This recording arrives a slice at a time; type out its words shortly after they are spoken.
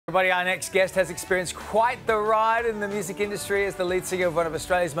Everybody, our next guest has experienced quite the ride in the music industry as the lead singer of one of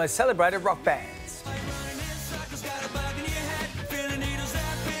Australia's most celebrated rock bands.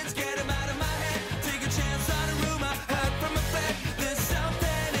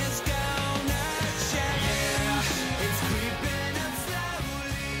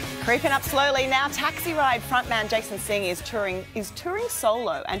 Creeping up slowly now, Taxiride frontman Jason Singh is touring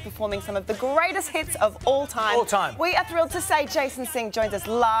solo and performing some of the greatest hits of all time. We are thrilled to say Jason Singh joins us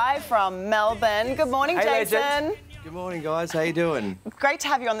live from Melbourne. Good morning, hey, Jason. Legend. Good morning, guys. How you doing? Great to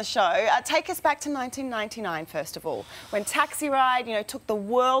have you on the show. Take us back to 1999, first of all, when Taxiride, took the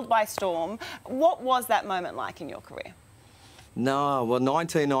world by storm. What was that moment like in your career? No, well,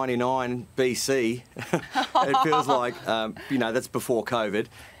 1999 BC. It feels like, that's before COVID.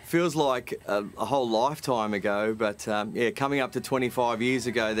 Feels like a whole lifetime ago, but yeah, coming up to 25 years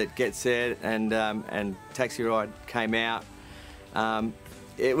ago that Get Set and Taxiride came out.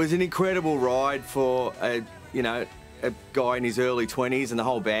 It was an incredible ride for a guy in his early 20s, and the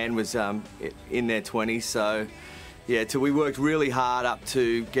whole band was in their 20s. So yeah, we worked really hard up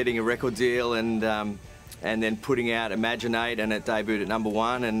to getting a record deal and then putting out Imaginate, and it debuted at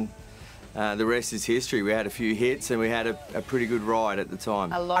 #1, and the rest is history. We had a few hits and we had a pretty good ride at the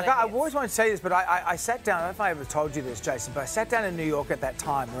time. I've always wanted to say this, but I sat down, I don't know if I ever told you this, Jason, but I sat down in New York at that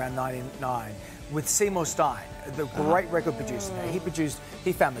time, around 99, with Seymour Stein, the great record producer there.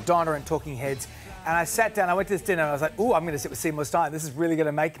 He found Madonna and Talking Heads. And I sat down, I went to this dinner and I was like, ooh, I'm going to sit with Seymour Stein. This is really going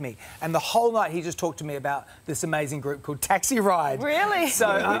to make me. And the whole night he just talked to me about this amazing group called Taxiride. Really? So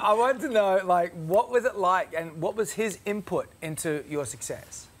I wanted to know, what was it like and what was his input into your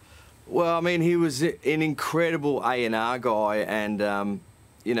success? Well, I mean, he was an incredible A&R guy, and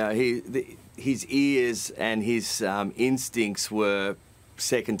his ears and his instincts were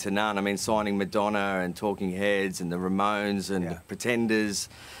second to none. I mean, signing Madonna and Talking Heads and the Ramones and the Pretenders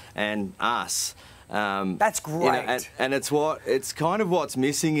and us. That's great. And it's kind of what's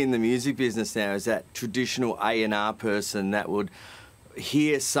missing in the music business now, is that traditional A&R person that would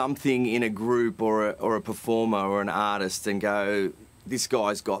hear something in a group or a performer or an artist and go, this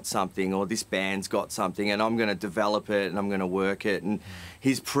guy's got something, or this band's got something, and I'm going to develop it and I'm going to work it. And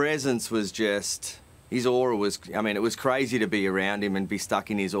his presence was just, his aura was, I mean, it was crazy to be around him and be stuck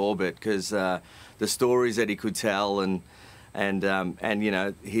in his orbit, because the stories that he could tell and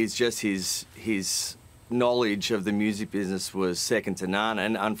his knowledge of the music business was second to none.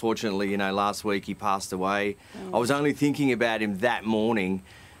 And unfortunately, last week he passed away. I was only thinking about him that morning.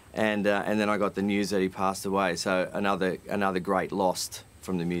 And then I got the news that he passed away. So another great loss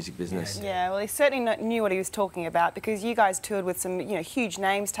from the music business. Yeah, well, he certainly knew what he was talking about, because you guys toured with some huge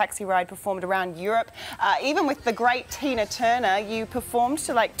names. Taxiride performed around Europe. Even with the great Tina Turner, you performed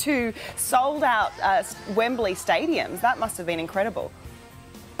to 2 sold-out Wembley stadiums. That must have been incredible.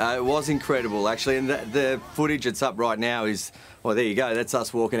 It was incredible, actually, and the footage that's up right now is, well, there you go. That's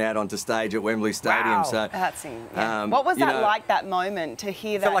us walking out onto stage at Wembley Stadium. Wow. So, what was that like, that moment, to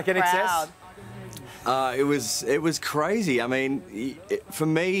hear that like crowd? It was crazy. I mean, for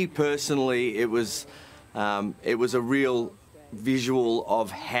me personally, it was a real visual of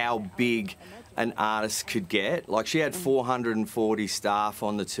how big an artist could get. Like, she had 440 staff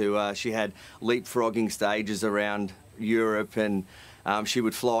on the tour. She had leapfrogging stages around Europe, and she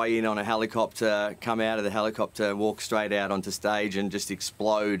would fly in on a helicopter, come out of the helicopter, walk straight out onto stage and just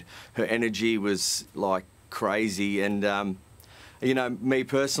explode. Her energy was like crazy. And me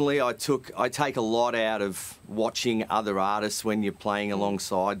personally, I take a lot out of watching other artists when you're playing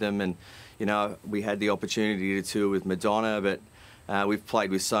alongside them. And we had the opportunity to tour with Madonna, but we've played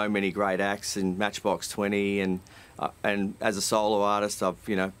with so many great acts in Matchbox 20, and as a solo artist, I've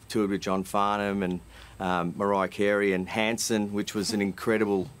toured with John Farnham and Mariah Carey and Hanson, which was an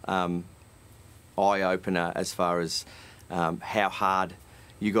incredible eye-opener as far as how hard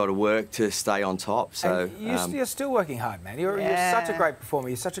you got to work to stay on top. So you're still working hard, man. You're such a great performer.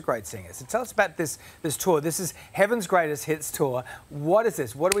 You're such a great singer. So tell us about this tour. This is Heaven's Greatest Hits Tour. What is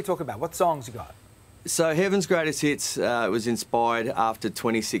this? What are we talking about? What songs you got? So Heaven's Greatest Hits was inspired after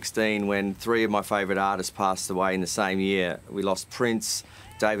 2016, when 3 of my favourite artists passed away in the same year. We lost Prince,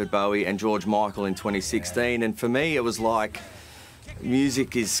 David Bowie and George Michael in 2016, and for me it was like,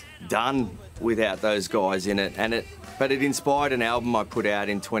 music is done without those guys in it. But it inspired an album I put out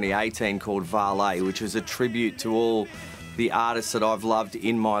in 2018 called Valet, which was a tribute to all the artists that I've loved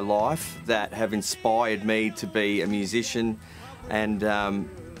in my life that have inspired me to be a musician, and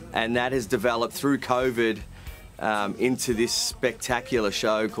that has developed through COVID into this spectacular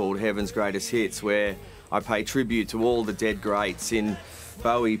show called Heaven's Greatest Hits, where I pay tribute to all the dead greats in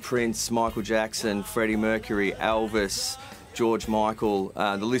Bowie, Prince, Michael Jackson, Freddie Mercury, Elvis, George Michael.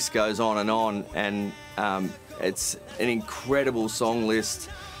 The list goes on, and it's an incredible song list.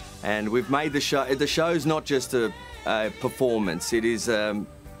 And we've made the show. The show's not just a performance. It is.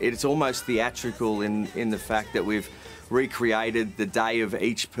 It's almost theatrical in the fact that we've recreated the day of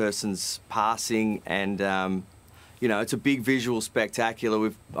each person's passing, and you know, it's a big visual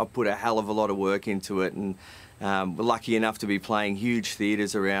spectacular. I've put a hell of a lot of work into it, and we're lucky enough to be playing huge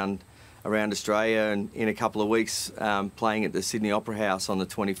theatres around Australia, and in a couple of weeks playing at the Sydney Opera House on the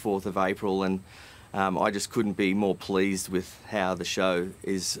 24th of April, and I just couldn't be more pleased with how the show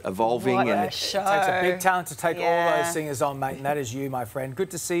is evolving. What and a show. It takes a big talent to take all those singers on, mate, and that is you, my friend.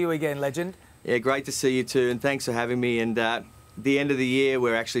 Good to see you again, legend. Yeah, great to see you too, and thanks for having me. And the end of the year,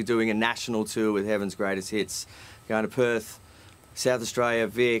 we're actually doing a national tour with Heaven's Greatest Hits, going to Perth, South Australia,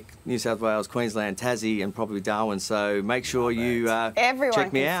 Vic, New South Wales, Queensland, Tassie, and probably Darwin. So make sure you Everyone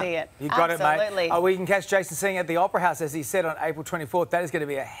check me can out. see it. You got Absolutely. it, mate. We can catch Jason Singh at the Opera House, as he said, on April 24th. That is going to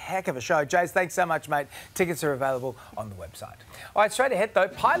be a heck of a show. Jace, thanks so much, mate. Tickets are available on the website. All right, straight ahead, though,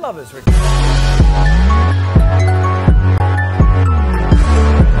 Pie Lovers.